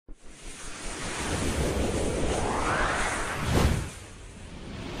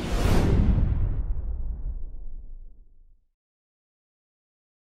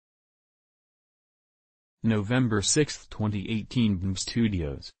November 6, 2018. Boom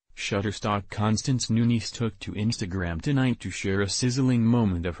Studios. Shutterstock. Constance Nunes took to Instagram tonight to share a sizzling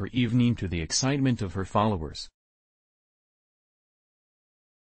moment of her evening to the excitement of her followers.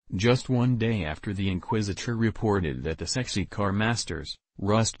 Just one day after the Inquisitor reported that the sexy Car Masters,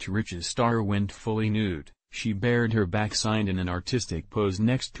 Rust to Riches star went fully nude, she bared her backside in an artistic pose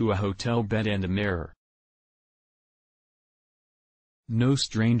next to a hotel bed and a mirror. No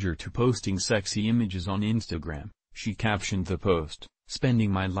stranger to posting sexy images on Instagram, she captioned the post,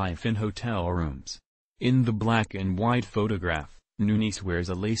 "Spending my life in hotel rooms." In the black and white photograph, Nunes wears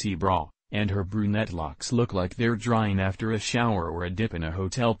a lacy bra, and her brunette locks look like they're drying after a shower or a dip in a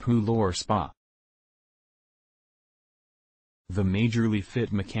hotel pool or spa. The majorly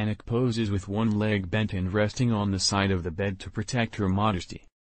fit mechanic poses with one leg bent and resting on the side of the bed to protect her modesty.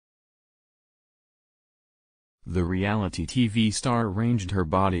 The reality TV star arranged her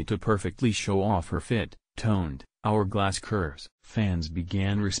body to perfectly show off her fit, toned, hourglass curves. Fans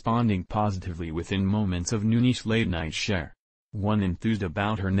began responding positively within moments of Nunes' late-night share. One enthused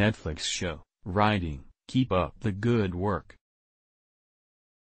about her Netflix show, writing, "Keep up the good work.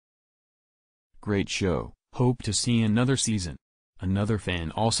 Great show, hope to see another season." Another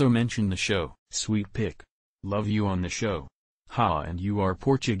fan also mentioned the show, "Sweet pic. Love you on the show. Ha, and you are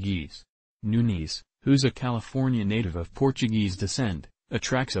Portuguese." Nunes, who's a California native of Portuguese descent,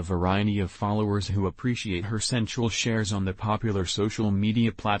 attracts a variety of followers who appreciate her sensual shares on the popular social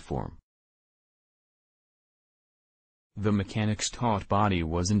media platform. The mechanic's taut body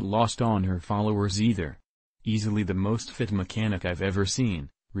wasn't lost on her followers either. "Easily the most fit mechanic I've ever seen,"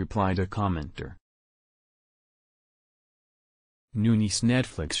 replied a commenter. Nunes'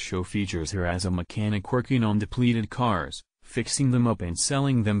 Netflix show features her as a mechanic working on depleted cars, fixing them up and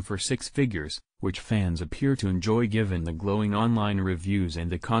selling them for six figures, which fans appear to enjoy given the glowing online reviews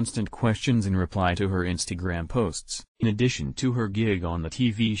and the constant questions in reply to her Instagram posts. In addition to her gig on the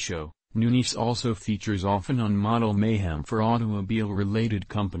TV show, Nunes also features often on Model Mayhem for automobile-related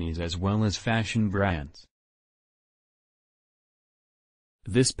companies as well as fashion brands.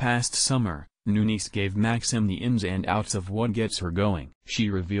 This past summer, Nunes gave Maxim the ins and outs of what gets her going. She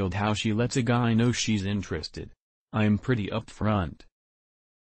revealed how she lets a guy know she's interested. "I'm pretty upfront.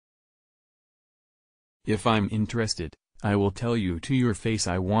 If I'm interested, I will tell you to your face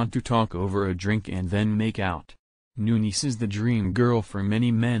I want to talk over a drink and then make out." Nunes is the dream girl for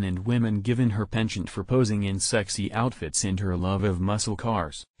many men and women given her penchant for posing in sexy outfits and her love of muscle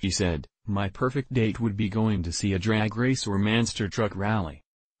cars. She said, "My perfect date would be going to see a drag race or monster truck rally.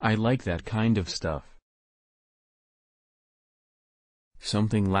 I like that kind of stuff.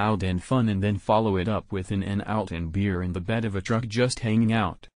 Something loud and fun, and then follow it up with an out and beer in the bed of a truck just hanging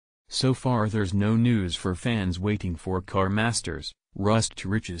out." So far there's no news for fans waiting for Car Masters, Rust to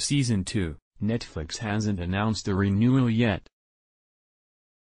Riches Season 2. Netflix hasn't announced a renewal yet,